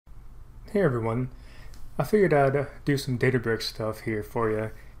Hey everyone, I figured I'd do some Databricks stuff here for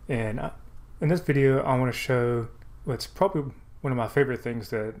you, and in this video I want to show what's probably one of my favorite things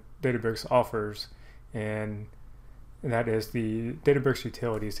that Databricks offers, and that is the Databricks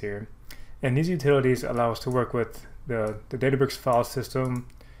utilities here. And these utilities allow us to work with the Databricks file system.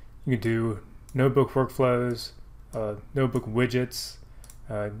 You can do notebook workflows, notebook widgets,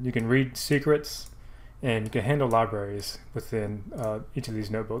 you can read secrets, and you can handle libraries within each of these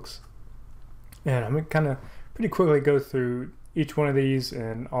notebooks. And I'm going to kind of pretty quickly go through each one of these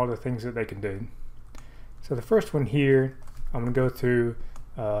and all the things that they can do. So the first one here, I'm going to go through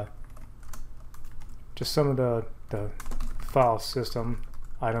just some of the file system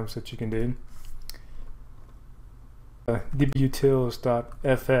items that you can do.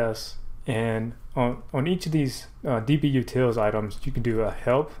 dbutils.fs, and on each of these dbutils items, you can do a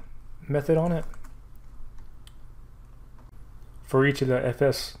help method on it. For each of the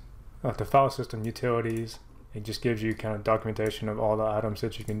the file system utilities, it just gives you kind of documentation of all the items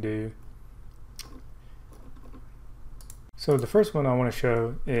that you can do. So the first one I want to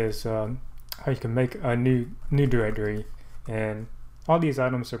show is how you can make a new directory, and all these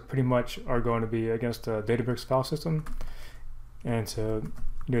items are pretty much going to be against the Databricks file system. And so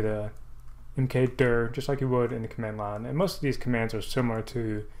you do the mkdir just like you would in the command line, and most of these commands are similar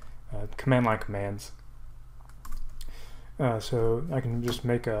to command line commands. So I can just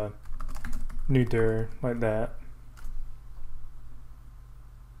make a new dir like that.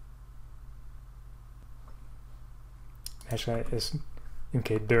 Actually, it's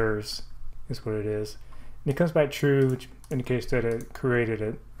mkdirs is what it is. And it comes back true, which indicates that it created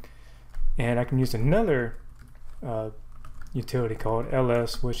it. And I can use another utility called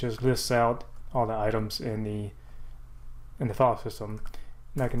ls, which just lists out all the items in the file system.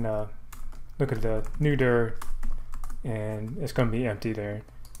 And I can look at the new dir, and it's going to be empty there.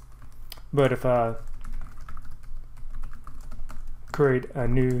 But if I create a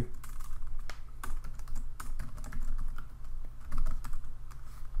new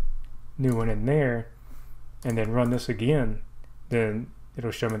one in there and then run this again, then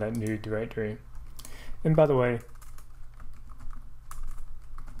it'll show me that new directory. And by the way,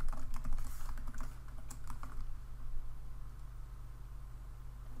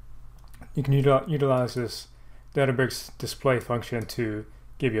 you can utilize this Databricks display function to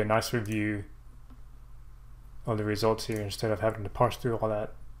give you a nicer view of the results here instead of having to parse through all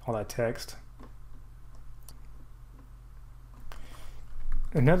that text.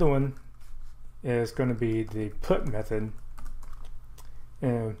 Another one is going to be the put method,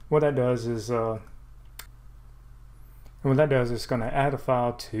 and what that does is it's going to add a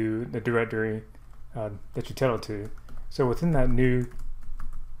file to the directory that you tell it to. So within that new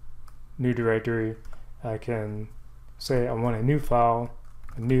directory, I can say I want a new file,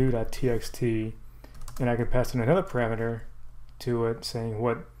 a new.txt, and I can pass in another parameter to it saying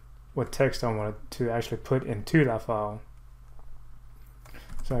what text I want to actually put into that file.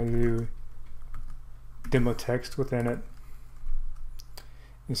 So I do demo text within it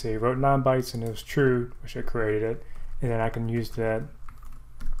and say wrote 9 bytes and it was true, which I created it, and then I can use that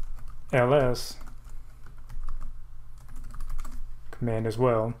ls command as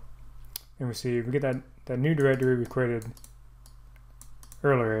well, and we see we get that new directory we created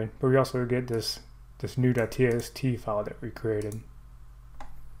earlier, but we also get this new.txt file that we created.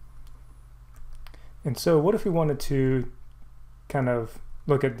 And so what if we wanted to kind of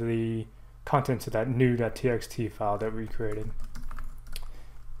look at the contents of that new.txt file that we created?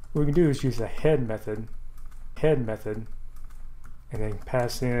 What we can do is use the head method, and then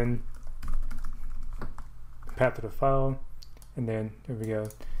pass in the path of the file, and then there we go.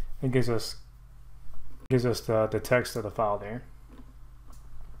 It gives us the text of the file there.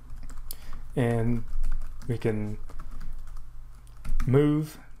 And we can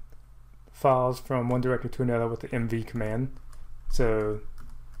move files from one directory to another with the mv command. So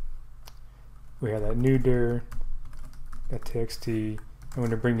we have that new dir, that txt. I'm going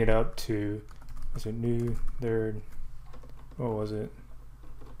to bring it up to, was it new dir, what was it,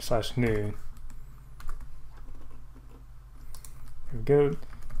 /new. Here we go.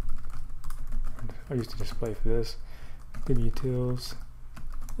 I used to display for this, dbutils,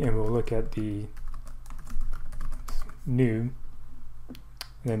 and we'll look at the new,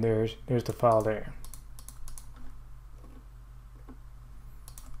 and then there's the file there.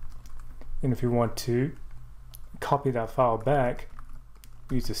 And if you want to copy that file back,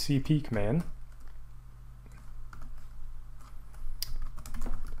 use the cp command.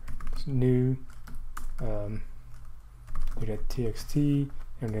 It's new txt,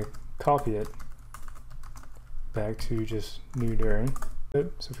 and then copy it back to just new dir. So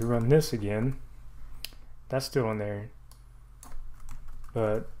if we run this again, that's still in there,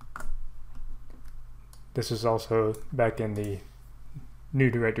 but this is also back in the new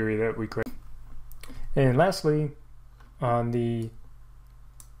directory that we created. And lastly, on the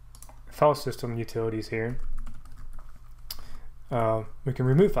file system utilities here, we can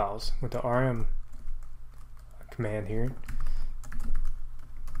remove files with the rm command here.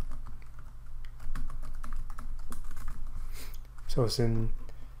 So it's in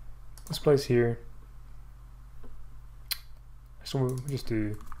this place here. So we'll just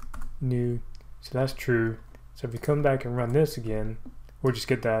do new. So that's true. So if we come back and run this again, we'll just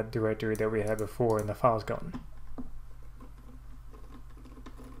get that directory that we had before and the file's gone.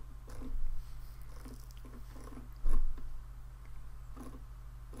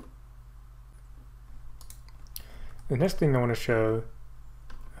 The next thing I want to show,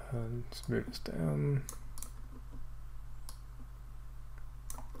 let's move this down.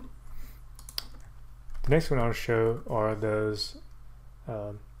 The next one I want to show are those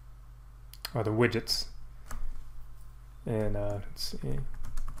are the widgets, and let's see,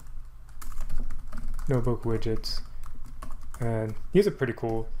 notebook widgets, and these are pretty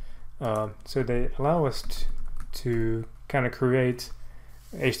cool. So they allow us to kind of create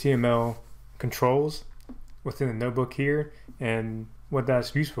HTML controls within the notebook here, and what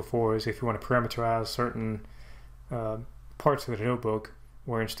that's useful for is if you want to parameterize certain parts of the notebook,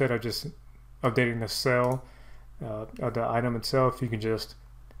 where instead of just updating the cell of the item itself, you can just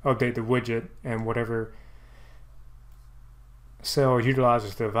update the widget, and whatever cell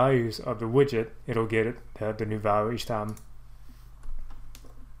utilizes the values of the widget, it'll get it the new value each time.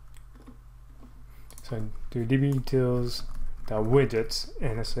 So do db-utils.widgets,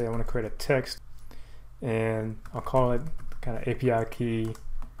 and let's say I want to create a text, and I'll call it kind of API key.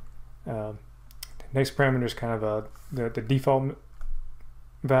 The next parameter is kind of the default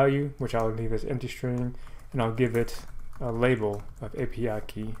value, which I'll leave as empty string, and I'll give it a label of API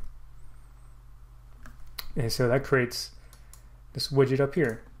key. And so that creates this widget up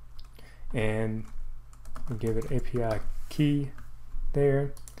here, and we'll give it API key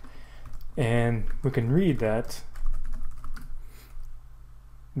there, and we can read that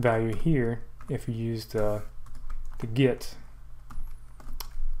value here if we use the get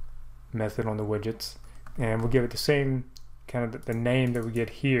method on the widgets, and we'll give it the same kind of the name that we get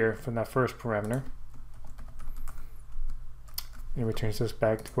here from that first parameter, and it returns us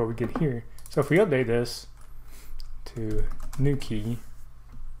back to what we get here. So if we update this to new key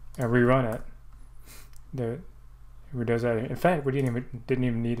and rerun it, it redoes that. In fact, we didn't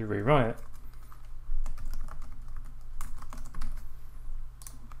even need to rerun it.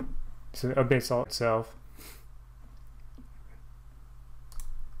 So it updates all itself.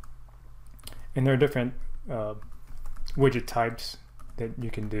 And there are different widget types that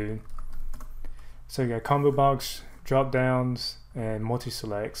you can do. So you got combo box, drop downs, and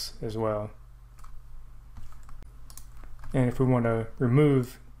multi-selects as well. And if we want to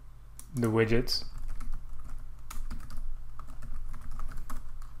remove the widgets,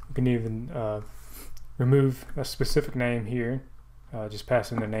 we can even remove a specific name here, just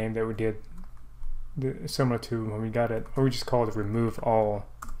pass in the name that we did similar to when we got it, or we just call it the remove all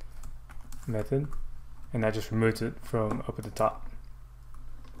method, and that just removes it from up at the top.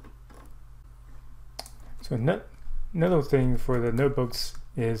 So another thing for the notebooks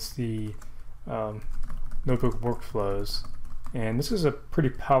is the notebook workflows, and this is a pretty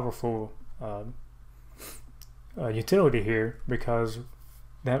powerful utility here, because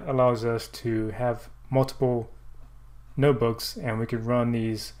that allows us to have multiple notebooks, and we can run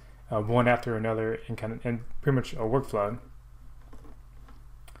these one after another in pretty much a workflow.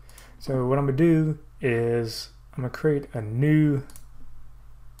 So what I'm gonna do is I'm gonna create a new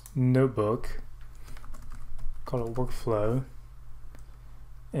notebook, call it workflow,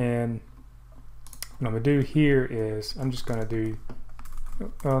 and what I'm gonna do here is I'm just gonna do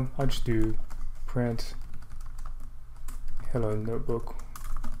I'll just do print hello notebook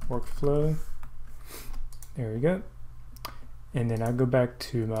workflow. There we go. And then I go back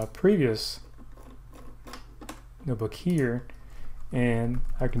to my previous notebook here, and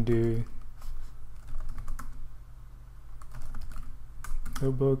I can do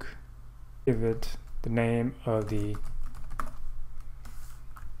notebook, give it the name of the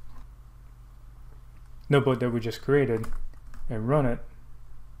notebook that we just created, and run it.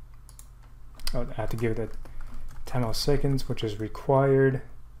 I have to give it a timeout seconds, which is required.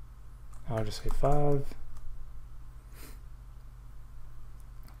 I'll just say 5.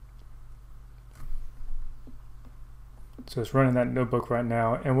 So it's running that notebook right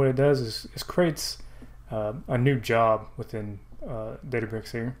now, and what it does is it creates a new job within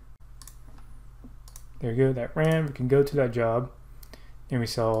Databricks here. There you go, that ran. We can go to that job, and we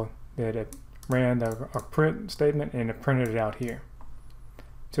saw that it ran our print statement and it printed it out here.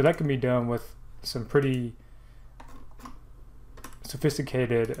 So that can be done with some pretty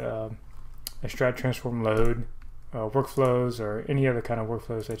sophisticated extract, transform, load workflows, or any other kind of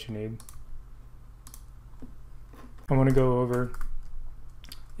workflows that you need. I want to go over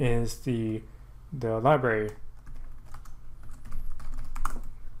is the library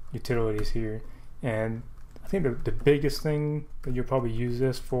utilities here, and I think the biggest thing that you'll probably use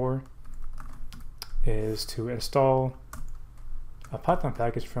this for is to install a Python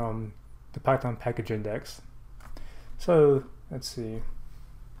package from the Python package index. So let's see,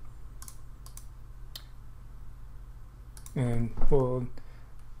 and we'll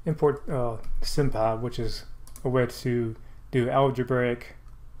import SymPy, which is a way to do algebraic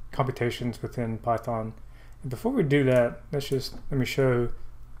computations within Python. And before we do that, let me show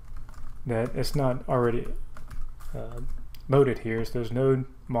that it's not already loaded here. So there's no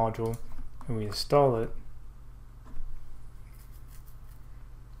module, and we install it.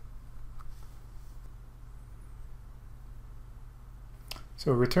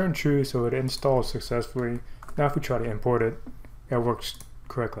 So return true, so it installs successfully. Now if we try to import it, it works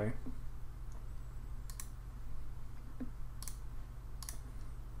correctly.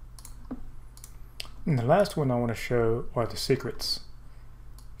 And the last one I want to show are the secrets.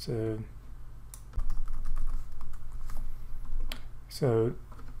 So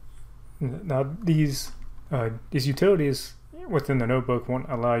now these utilities within the notebook won't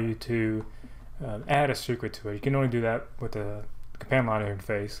allow you to add a secret to it. You can only do that with the command line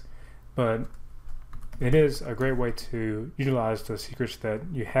interface, but it is a great way to utilize the secrets that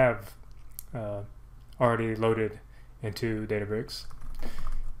you have already loaded into Databricks.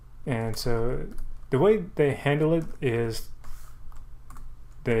 And so the way they handle it is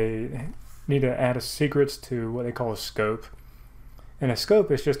they need to add a secrets to what they call a scope. And a scope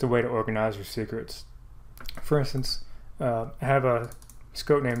is just a way to organize your secrets. For instance, I have a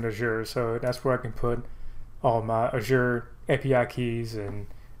scope named Azure, so that's where I can put all my Azure API keys and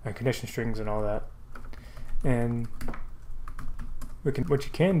connection strings and all that. And what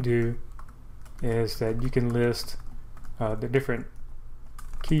you can do is that you can list the different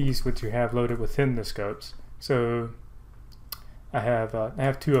keys which you have loaded within the scopes. So I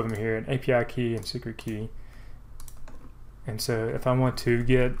have two of them here, an API key and secret key. And so if I want to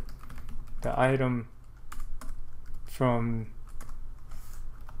get the item from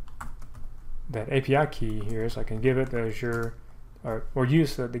that API key here, so I can give it the Azure, or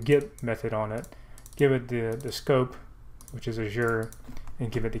use the get method on it, give it the scope, which is Azure,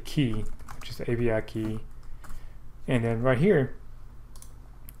 and give it the key, which is the API key. And then right here,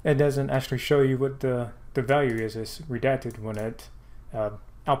 it doesn't actually show you what the value is. It's redacted when it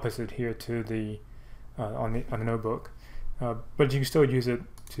outputs it here to the on the notebook. But you can still use it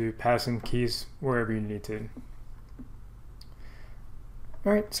to pass in keys wherever you need to.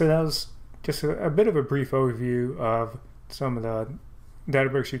 Alright, so that was just a bit of a brief overview of some of the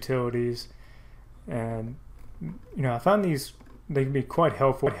Databricks utilities. And I found they can be quite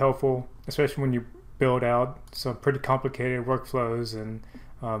helpful, especially when you build out some pretty complicated workflows and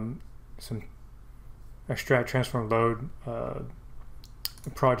some extract, transform, load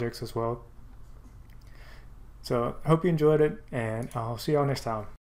projects as well. So I hope you enjoyed it, and I'll see y'all next time.